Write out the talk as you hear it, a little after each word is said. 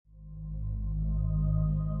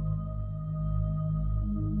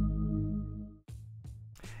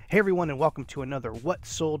Hey everyone, and welcome to another What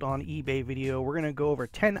Sold on eBay video. We're going to go over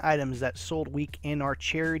 10 items that sold week in our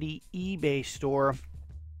charity eBay store,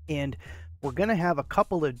 and we're going to have a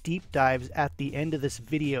couple of deep dives at the end of this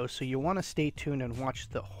video, so you want to stay tuned and watch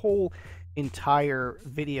the whole entire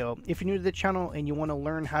video. If you're new to the channel and you want to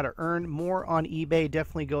learn how to earn more on eBay,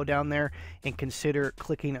 definitely go down there and consider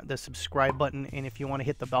clicking the subscribe button. And if you want to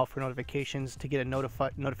hit the bell for notifications to get a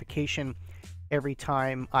notification every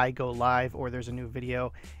time I go live or there's a new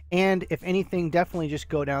video. And if anything, definitely just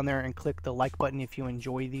go down there and click the like button if you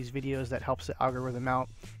enjoy these videos. That helps the algorithm out,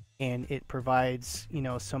 and it provides, you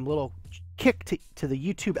know, some little kick to the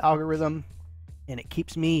YouTube algorithm, and it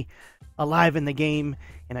keeps me alive in the game,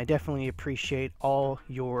 and I definitely appreciate all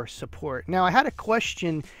your support. Now, I had a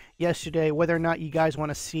question yesterday whether or not you guys want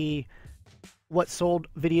to see what sold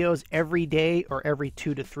videos every day or every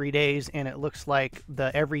 2 to 3 days, and it looks like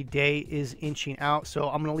the every day is inching out. So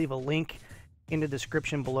I'm going to leave a link in the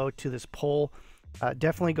description below to this poll.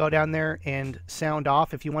 Definitely go down there and sound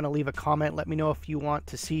off. If you want to leave a comment, let me know if you want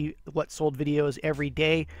to see what sold videos every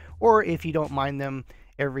day, or if you don't mind them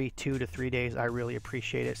every 2 to 3 days. I really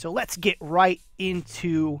appreciate it. So let's get right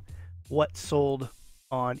into what sold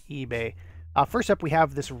on eBay. First up, we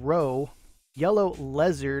have this yellow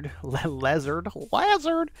lizard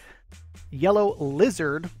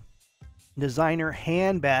designer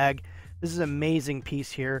handbag. This is an amazing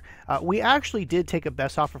piece here. We actually did take a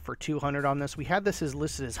best offer for $200 on this. We had this as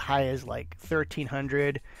listed as high as like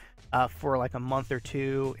 $1,300 for like a month or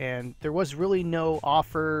two, and there was really no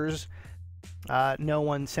offers, no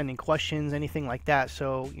one sending questions, anything like that.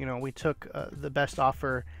 So, you know, we took the best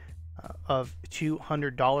offer of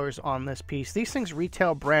 $200 on this piece. These things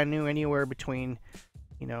retail brand new anywhere between,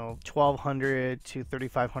 you know, $1,200 to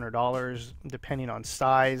 $3,500 depending on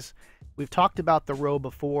size. We've talked about the Row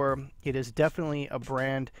before. It is definitely a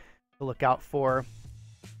brand to look out for.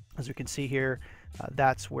 As we can see here,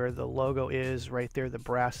 that's where the logo is right there, the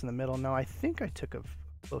brass in the middle. Now, I think I took a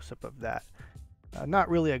close-up of that. Not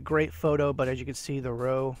really a great photo, but as you can see, the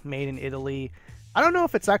Row, made in Italy. I don't know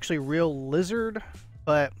if it's actually real lizard,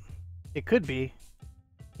 but it could be.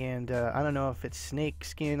 And I don't know if it's snake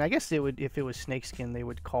skin. I guess it would, if it was snake skin, they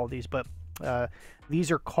would call these, but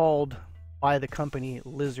these are called by the company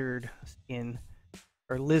lizard skin,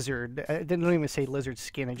 or lizard. It didn't even say lizard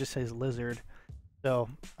skin, it just says lizard. So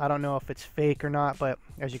I don't know if it's fake or not, but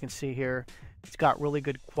as you can see here, it's got really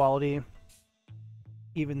good quality.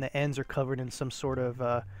 Even the ends are covered in some sort of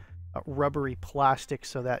rubbery plastic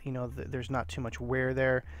so that, you know, there's not too much wear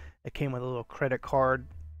there. It came with a little credit card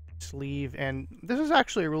sleeve, and this is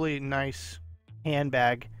actually a really nice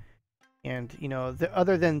handbag. And, you know,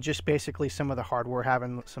 other than just basically some of the hardware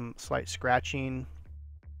having some slight scratching,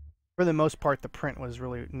 for the most part the print was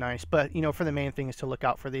really nice. But, you know, for the main thing is to look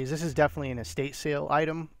out for these. This is definitely an estate sale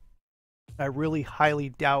item. I really highly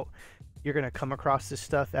doubt you're going to come across this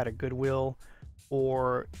stuff at a Goodwill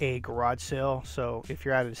or a garage sale. So if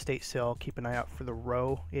you're at an estate sale, keep an eye out for the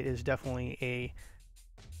Row. It is definitely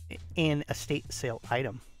an estate sale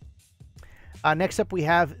item. Next up, we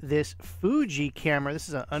have this Fuji camera. This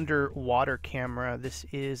is an underwater camera. This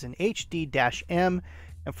is an HD-M.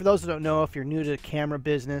 And for those that don't know, if you're new to the camera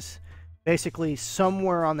business, basically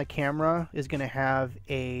somewhere on the camera is going to have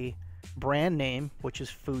a brand name, which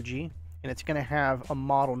is Fuji, and it's going to have a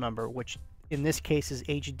model number, which in this case is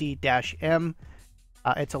HD-M.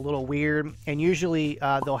 It's a little weird, and usually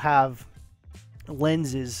they'll have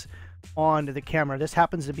lenses on the camera. This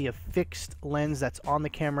happens to be a fixed lens that's on the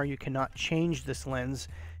camera. You cannot change this lens.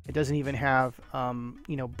 It doesn't even have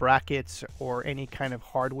you know, brackets or any kind of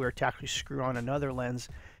hardware to actually screw on another lens.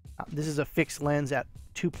 This is a fixed lens at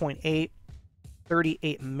 2.8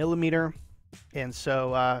 38 millimeter, and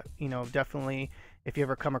so you know, definitely if you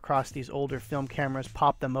ever come across these older film cameras,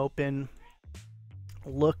 pop them open,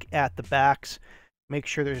 look at the backs, make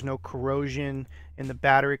sure there's no corrosion in the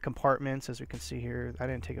battery compartments. As we can see here, I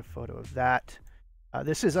didn't take a photo of that.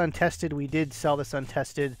 This is untested. We did sell this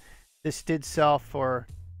untested. This did sell for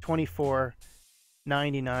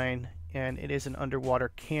 $24.99, and it is an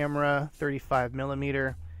underwater camera, 35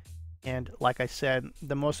 millimeter. And like I said,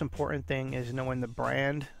 the most important thing is knowing the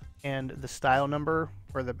brand and the style number,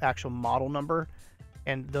 or the actual model number.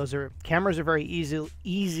 And those cameras are very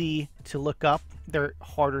easy to look up. They're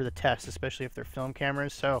harder to test, especially if they're film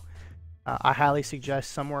cameras. So I highly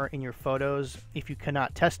suggest somewhere in your photos, if you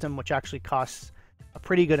cannot test them, which actually costs a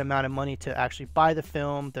pretty good amount of money to actually buy the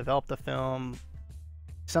film, develop the film,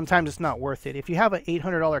 sometimes it's not worth it. If you have an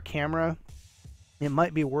 $800 camera, it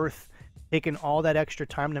might be worth taking all that extra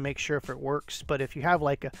time to make sure if it works. But if you have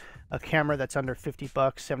like a camera that's under 50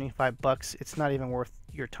 bucks, 75 bucks, it's not even worth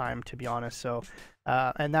your time, to be honest. So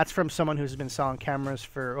And that's from someone who's been selling cameras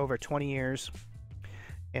for over 20 years.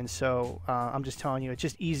 And so I'm just telling you, it's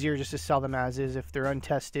just easier just to sell them as is if they're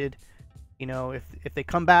untested. You know, if they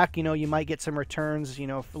come back, you know, you might get some returns. You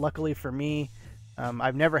know, luckily for me,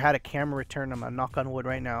 I've never had a camera return. I'm gonna knock on wood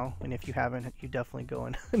right now, and if you haven't, you definitely go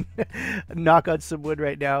and knock on some wood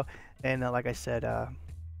right now. And like I said,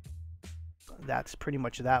 that's pretty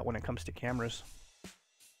much that when it comes to cameras.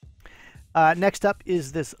 Next up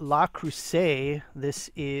is this Le Creuset. This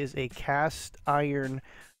is a cast iron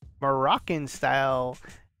Moroccan style.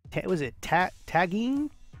 Was it tagine?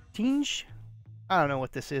 Tinge? I don't know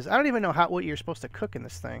what this is. I don't even know what you're supposed to cook in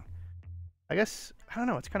this thing. I guess, I don't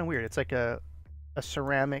know. It's kind of weird. It's like a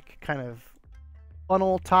ceramic kind of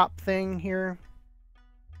funnel top thing here.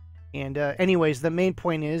 And anyways, the main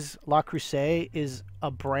point is Le Creuset is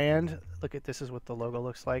a brand. Look at this is what the logo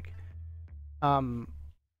looks like. Angine,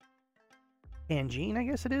 I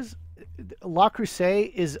guess it is. Le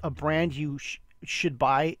Creuset is a brand you should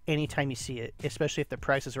buy anytime you see it, especially if the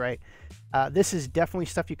price is right. This is definitely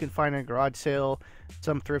stuff you can find in a garage sale,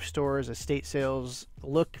 some thrift stores, estate sales.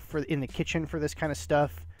 Look for in the kitchen for this kind of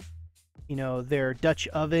stuff. You know, they're Dutch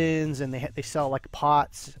ovens, and they sell like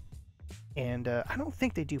pots. And I don't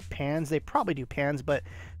think they do pans. They probably do pans, but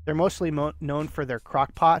they're mostly known for their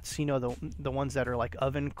crock pots. You know, the ones that are like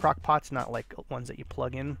oven crock pots, not like ones that you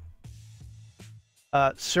plug in.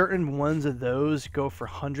 Certain ones of those go for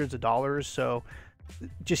hundreds of dollars, so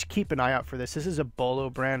just keep an eye out for this. This is a Bolo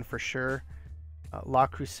brand for sure. Le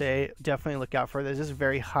Creuset, definitely look out for this. This is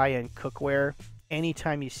very high-end cookware.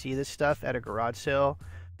 Anytime you see this stuff at a garage sale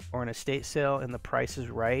or an estate sale and the price is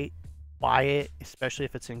right, buy it, especially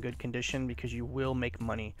if it's in good condition, because you will make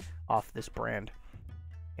money off this brand.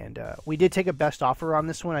 And we did take a best offer on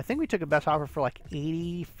this one. I think we took a best offer for like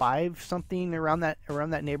 85 something, around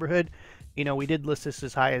that neighborhood. You know, we did list this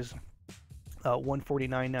as high as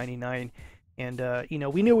 $149.99, and you know,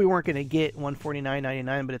 we knew we weren't going to get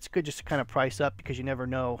 $149.99, but it's good just to kind of price up, because you never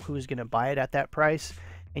know who's going to buy it at that price,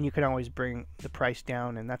 and you can always bring the price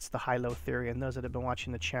down. And that's the high-low theory. And those that have been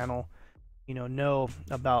watching the channel, you know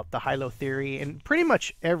about the high-low theory. And pretty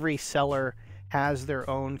much every seller has their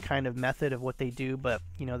own kind of method of what they do, but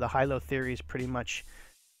you know, the high-low theory is pretty much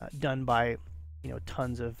done by, you know,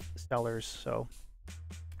 tons of sellers. So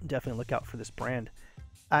definitely look out for this brand.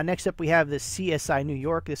 Next up, we have this CSI New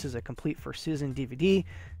York. This is a complete for season DVD,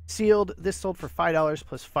 sealed. This sold for $5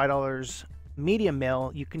 plus $5 medium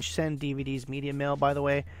mail. You can send DVDs medium mail, by the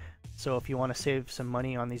way. So if you want to save some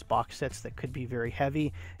money on these box sets that could be very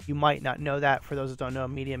heavy, you might not know that. For those that don't know,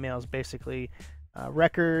 medium mail is basically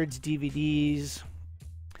records, DVDs,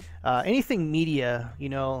 anything media. You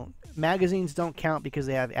know, magazines don't count because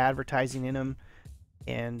they have advertising in them.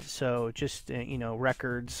 And so just, you know,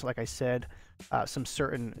 records, like I said, some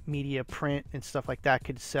certain media, print and stuff like that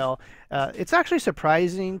could sell. It's actually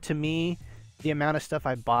surprising to me the amount of stuff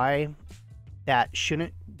I buy that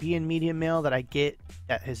shouldn't be in media mail that I get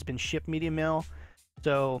that has been shipped media mail.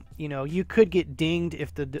 So, you know, you could get dinged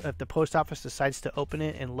if the post office decides to open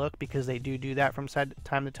it and look, because they do that from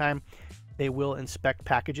time to time. They will inspect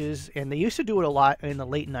packages, and they used to do it a lot in the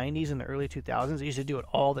late 90s and the early 2000s. They used to do it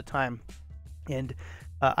all the time. And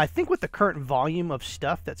I think with the current volume of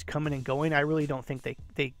stuff that's coming and going, I really don't think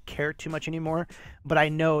they care too much anymore. But I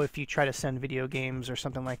know if you try to send video games or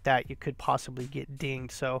something like that, you could possibly get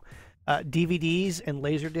dinged. So DVDs and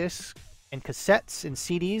Laserdiscs and cassettes and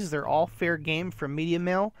CDs, they're all fair game for media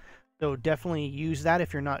mail. So definitely use that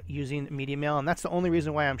if you're not using media mail. And that's the only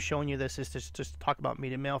reason why I'm showing you this, is to just talk about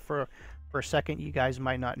media mail for a second. You guys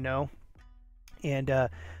might not know. And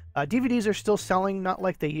DVDs are still selling, not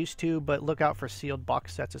like they used to, but look out for sealed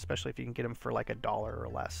box sets, especially if you can get them for like $1 or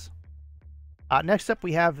less. Next up,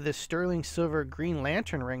 we have this sterling silver Green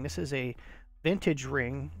Lantern ring. This is a vintage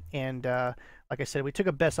ring, and like I said, we took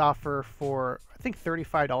a best offer for, I think,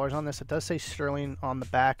 $35 on this. It does say sterling on the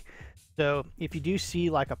back. So if you do see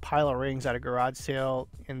like a pile of rings at a garage sale,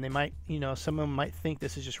 and they might, you know, some of them might think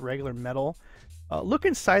this is just regular metal, look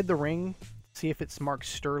inside the ring. See if it's marked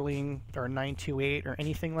sterling or 928 or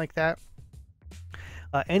anything like that.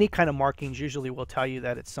 Any kind of markings usually will tell you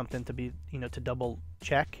that it's something to be, you know, to double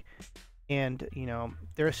check. And you know,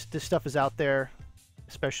 this stuff is out there,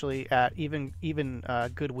 especially at even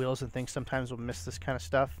Goodwills and things. Sometimes we'll miss this kind of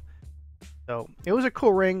stuff. So it was a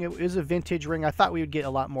cool ring. It was a vintage ring. I thought we would get a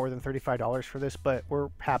lot more than $35 for this, but we're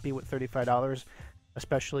happy with $35,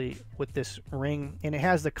 especially with this ring. And it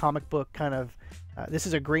has the comic book kind of, this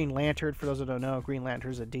is a Green Lantern. For those that don't know, Green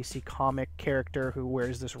Lantern is a DC comic character who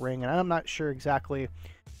wears this ring, and I'm not sure exactly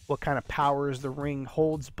what kind of powers the ring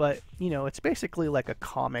holds, but you know, it's basically like a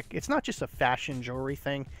comic. It's not just a fashion jewelry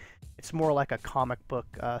thing. It's more like a comic book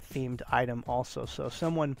themed item also. So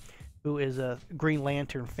someone who is a Green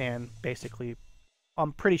Lantern fan, basically,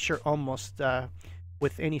 I'm pretty sure almost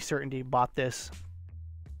with any certainty bought this,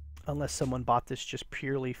 unless someone bought this just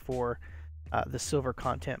purely for the silver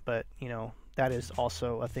content. But you know, that is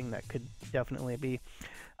also a thing that could definitely be.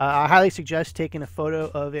 I highly suggest taking a photo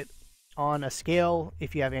of it on a scale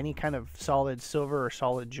if you have any kind of solid silver or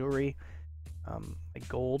solid jewelry, like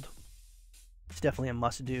gold. It's definitely a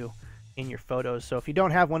must-do in your photos. So if you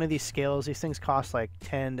don't have one of these scales, these things cost like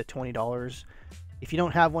 $10 to $20. If you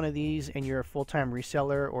don't have one of these and you're a full-time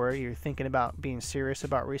reseller, or you're thinking about being serious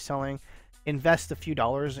about reselling, invest a few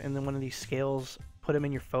dollars in one of these scales, put them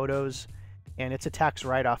in your photos, and it's a tax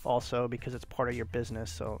write-off also because it's part of your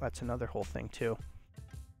business. So that's another whole thing too.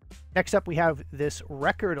 Next up, we have this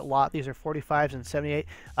record lot. These are 45s and 78.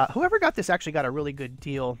 Whoever got this actually got a really good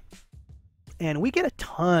deal. And we get a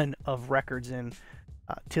ton of records in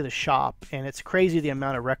to the shop. And it's crazy the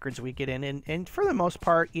amount of records we get in. And for the most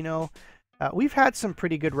part, you know, we've had some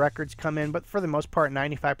pretty good records come in. But for the most part,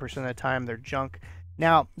 95% of the time, they're junk.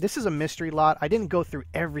 Now, this is a mystery lot. I didn't go through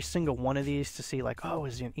every single one of these to see, like, oh,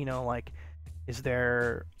 is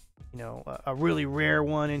there, you know, a really rare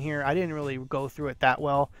one in here. I didn't really go through it that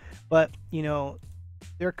well, but you know,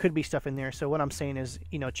 there could be stuff in there. So what I'm saying is,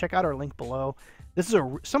 you know, check out our link below. This is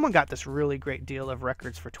someone got this really great deal of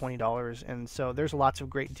records for $20, and so there's lots of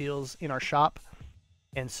great deals in our shop,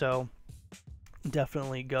 and so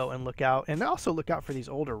definitely go and look out. And also look out for these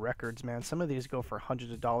older records, man. Some of these go for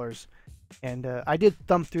hundreds of dollars. And I did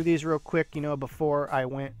thumb through these real quick, you know, before I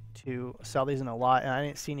went to sell these in a lot, and I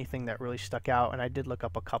didn't see anything that really stuck out. And I did look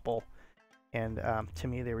up a couple, and to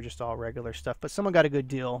me, they were just all regular stuff. But someone got a good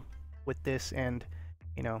deal with this, and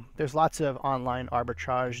you know, there's lots of online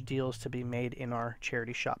arbitrage deals to be made in our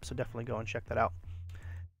charity shop, so definitely go and check that out.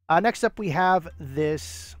 Next up, we have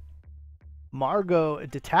this Margot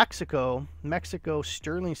de Taxico Mexico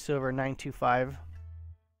sterling silver 925.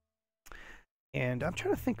 And I'm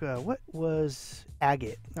trying to think, what was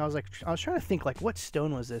agate? I was trying to think, like, what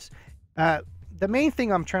stone was this? The main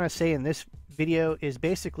thing I'm trying to say in this video is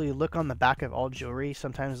basically look on the back of all jewelry.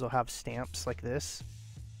 Sometimes they'll have stamps like this.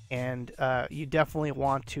 And you definitely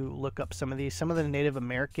want to look up some of these. Some of the Native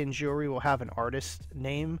American jewelry will have an artist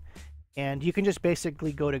name. And you can just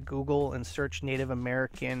basically go to Google and search Native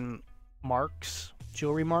American marks,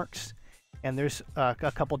 jewelry marks. And there's a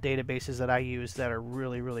couple databases that I use that are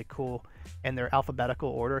really, really cool. And they're alphabetical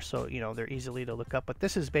order, so, you know, they're easily to look up. But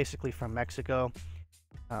this is basically from Mexico.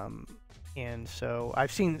 And so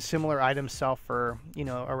I've seen similar items sell for, you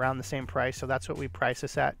know, around the same price. So that's what we price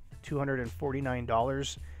this at,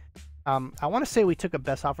 $249. I want to say we took a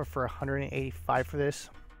best offer for $185 for this.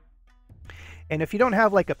 And if you don't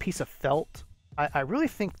have like a piece of felt, I really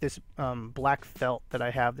think this black felt that I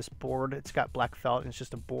have, this board, it's got black felt and it's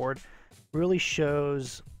just a board, really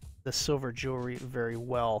shows the silver jewelry very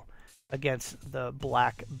well against the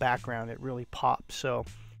black background. It really pops. So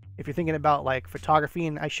if you're thinking about like photography,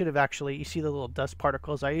 and I should have actually, you see the little dust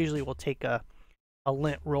particles, I usually will take a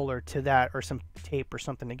lint roller to that or some tape or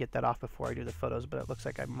something to get that off before I do the photos, but it looks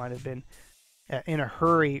like I might have been in a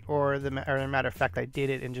hurry, or as a matter of fact I did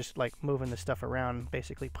it and just like moving the stuff around,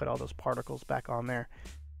 basically put all those particles back on there.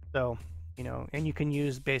 So, you know, and you can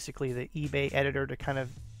use basically the eBay editor to kind of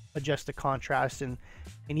adjust the contrast, and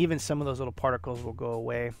even some of those little particles will go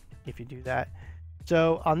away if you do that.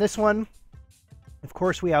 So on this one, of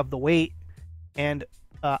course, we have the weight, and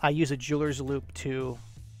I use a jeweler's loop to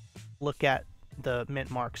look at the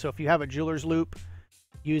mint mark. So if you have a jeweler's loop,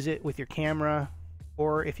 use it with your camera,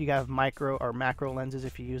 or if you have micro or macro lenses,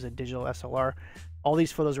 if you use a digital SLR. All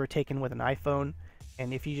these photos were taken with an iPhone,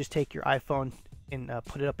 and if you just take your iPhone and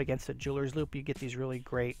put it up against a jeweler's loop, you get these really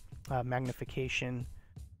great magnification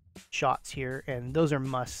shots here, and those are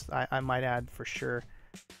musts, I might add, for sure,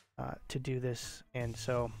 to do this. And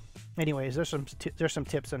so anyways, there's some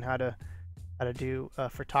tips on how to do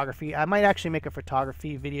photography. I might actually make a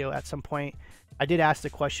photography video at some point. I did ask the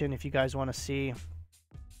question if you guys want to see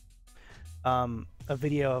a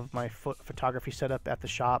video of my photography setup at the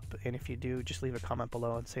shop, and if you do, just leave a comment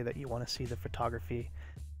below and say that you want to see the photography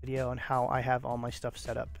video and how I have all my stuff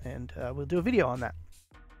set up, and we'll do a video on that.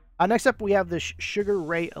 Next up, we have this Sugar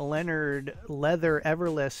Ray Leonard leather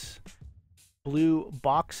Everless blue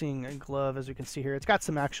boxing glove. As you can see here, it's got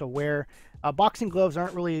some actual wear. Boxing gloves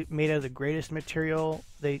aren't really made out of the greatest material.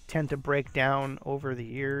 They tend to break down over the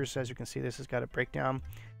years. As you can see, this has got a breakdown.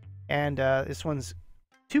 And this one's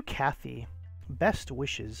to Kathy. Best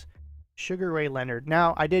wishes. Sugar Ray Leonard.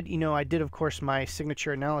 Now, I did, of course, my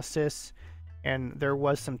signature analysis, and there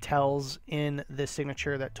was some tells in this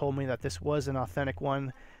signature that told me that this was an authentic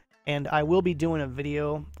one. And I will be doing a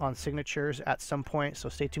video on signatures at some point, so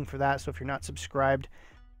stay tuned for that. So if you're not subscribed,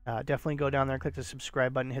 definitely go down there, click the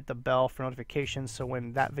subscribe button, hit the bell for notifications, so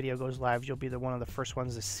when that video goes live, you'll be one of the first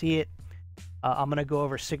ones to see it. I'm going to go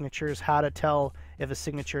over signatures, how to tell if a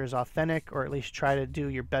signature is authentic, or at least try to do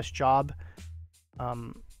your best job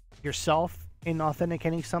yourself in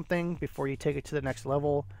authenticating something before you take it to the next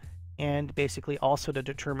level, and basically also to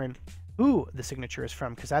determine who the signature is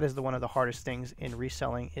from, because that is one of the hardest things in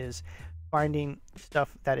reselling, is finding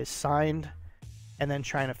stuff that is signed and then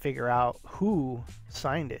trying to figure out who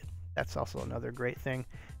signed it. That's also another great thing.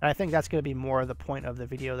 And I think that's going to be more of the point of the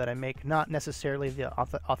video that I make, not necessarily the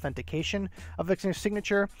authentication of a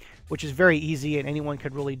signature, which is very easy and anyone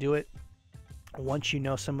could really do it once you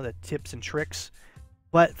know some of the tips and tricks.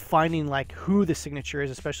 But finding like who the signature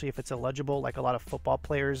is, especially if it's illegible, like a lot of football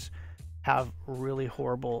players have really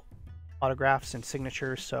horrible autographs and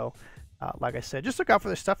signatures. So like I said, just look out for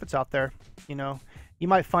the stuff that's out there. You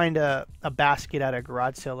might find a basket at a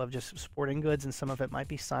garage sale of just sporting goods, and some of it might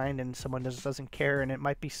be signed and someone just doesn't care, and it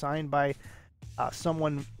might be signed by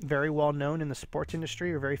someone very well known in the sports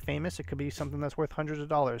industry or very famous. It could be something that's worth hundreds of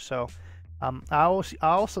dollars. So I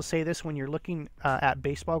also say this: when you're looking at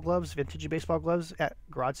baseball gloves, vintage baseball gloves at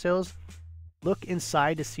garage sales, look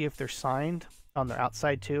inside to see if they're signed on their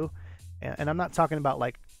outside too. And I'm not talking about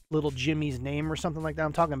like little Jimmy's name or something like that.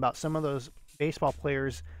 I'm talking about some of those baseball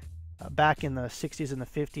players back in the 60s and the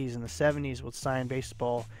 50s and the 70s would sign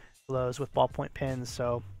baseball gloves with ballpoint pens.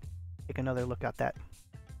 So take another look at that.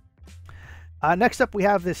 Next up, we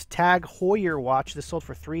have this Tag Heuer watch. This sold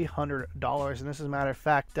for $300, and this, as a matter of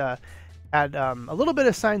fact, had a little bit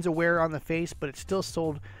of signs of wear on the face, but it still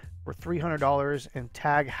sold for $300. And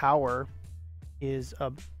Tag Heuer is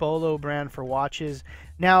a Bolo brand for watches.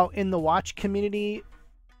 Now, in the watch community,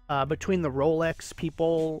 between the Rolex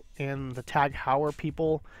people and the Tag Heuer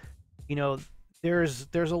people, there's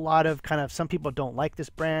a lot of kind of, some people don't like this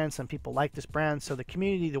brand, some people like this brand. So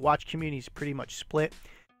the watch community is pretty much split.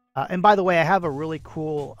 And by the way, I have a really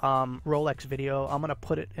cool Rolex video. I'm going to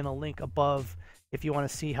put it in a link above if you want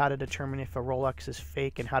to see how to determine if a Rolex is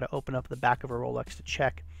fake and how to open up the back of a Rolex to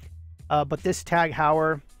check. But this Tag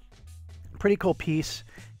Heuer, pretty cool piece.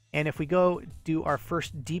 And if we go do our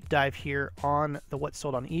first deep dive here on the What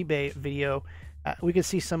Sold on eBay video, we can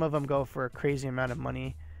see some of them go for a crazy amount of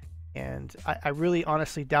money. And I really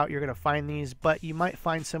honestly doubt you're going to find these, but you might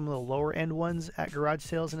find some of the lower end ones at garage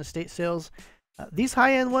sales and estate sales. These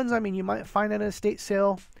high end ones, I mean, you might find at an estate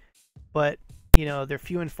sale, but they're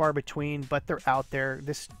few and far between, but they're out there.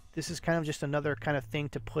 This is kind of just another kind of thing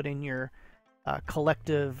to put in your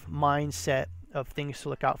collective mindset of things to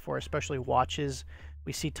look out for, especially watches.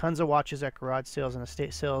 We see tons of watches at garage sales and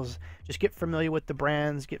estate sales. Just get familiar with the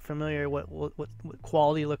brands, get familiar with what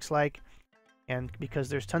quality looks like. And because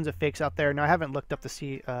there's tons of fakes out there. Now, I haven't looked up to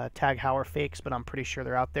see Tag Heuer fakes, but I'm pretty sure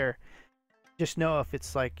they're out there. Just know if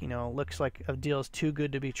it's like, looks like a deal is too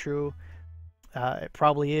good to be true. It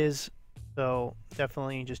probably is. So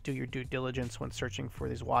definitely just do your due diligence when searching for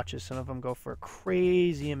these watches. Some of them go for a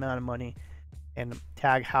crazy amount of money. And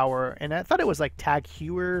Tag Heuer, and I thought it was like Tag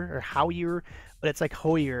Heuer or Heuer, but it's like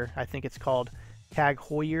Heuer. I think it's called Tag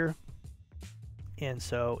Heuer. And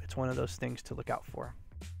so it's one of those things to look out for.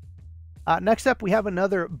 Next up, we have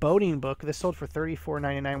another boating book. This sold for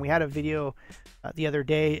 $34.99. We had a video the other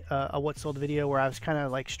day, a What Sold video, where I was kind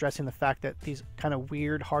of like stressing the fact that these kind of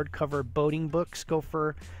weird hardcover boating books go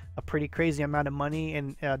for a pretty crazy amount of money.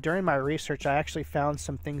 And during my research, I actually found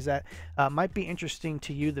some things that might be interesting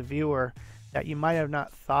to you, the viewer, that you might have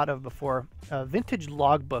not thought of before. Vintage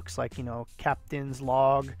log books, like, Captain's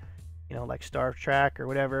Log, like Star Trek or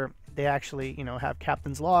whatever. They actually, have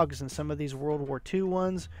Captain's Logs, and some of these World War II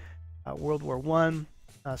ones, World War One,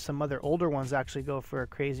 some other older ones actually go for a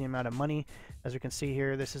crazy amount of money. As you can see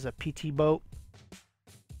here, this is a PT boat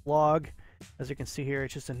log. As you can see here,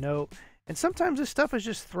 it's just a note. And sometimes this stuff is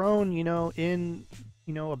just thrown, in,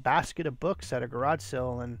 a basket of books at a garage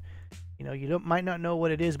sale, and you might not know what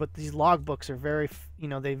it is, but these log books are very,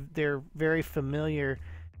 they're very familiar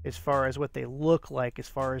as far as what they look like, as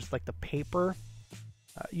far as like the paper.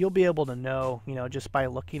 You'll be able to know, just by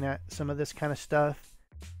looking at some of this kind of stuff,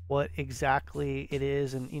 what exactly it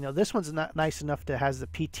is. And this one's not nice enough to has the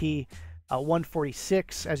PT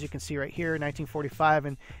 146, as you can see right here, 1945.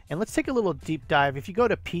 And let's take a little deep dive. If you go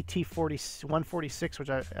to PT 146, which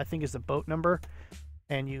I think is the boat number,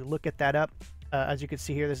 and you look at that up, as you can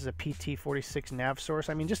see here, this is a PT 46 nav source.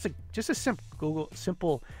 I mean, just a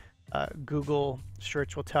simple Google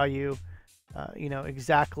search will tell you you know,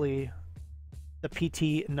 exactly the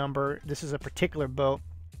PT number. This is a particular boat.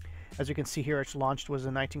 As you can see here, its launched was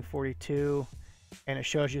in 1942, and it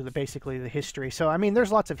shows you basically the history. So, I mean,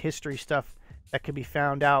 there's lots of history stuff that can be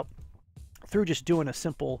found out through just doing a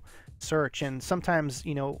simple search. And sometimes,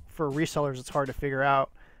 you know, for resellers, it's hard to figure out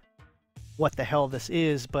what the hell this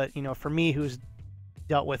is. But, you know, for me, who's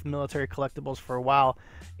dealt with military collectibles for a while,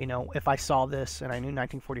 you know, if I saw this and I knew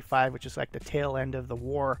 1945, which is like the tail end of the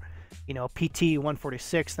war, you know, PT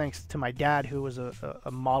 146, thanks to my dad, who was a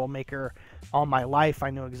model maker all my life, I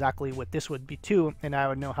know exactly what this would be too, and I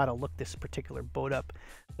would know how to look this particular boat up.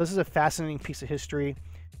 This is a fascinating piece of history.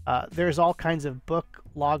 There's all kinds of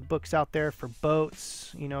log books out there for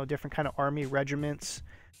boats, you know, different kind of Army regiments,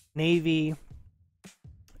 Navy,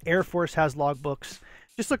 Air Force has log books.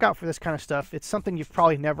 Just look out for this kind of stuff. It's something you've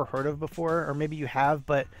probably never heard of before, or maybe you have,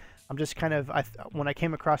 but I'm just kind of, when I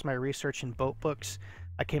came across my research in boat books,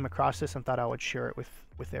 I came across this and thought I would share it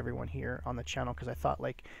with everyone here on the channel, because I thought,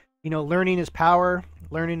 like, you know, learning is power,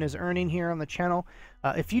 learning is earning here on the channel.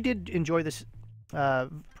 If you did enjoy this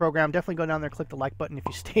program, definitely go down there, click the like button. If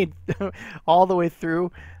you stayed all the way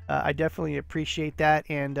through, I definitely appreciate that.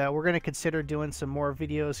 And we're going to consider doing some more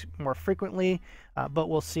videos more frequently, but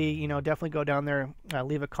we'll see. You know, definitely go down there,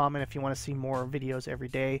 leave a comment if you want to see more videos every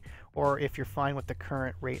day, or if you're fine with the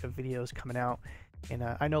current rate of videos coming out. And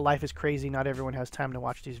I know life is crazy, not everyone has time to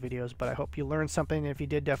watch these videos, but I hope you learned something. And if you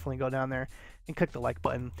did, definitely go down there and click the like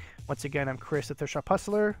button. Once again, I'm Chris, the Thrift Shop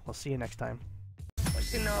Hustler. We'll see you next time.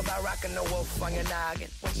 What you know about rocking the wolf on your noggin?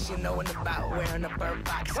 What you knowin' about wearing a bird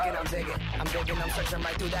box skin? I'm digging, I'm searching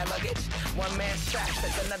right through that luggage. One man's trash,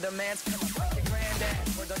 that's another man's. Your granddad,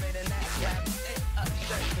 we're donating that rap.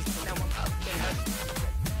 Now I'm up in her.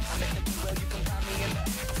 I'm in the well, you can find me in the.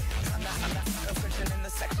 I'm not a Christian in the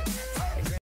section.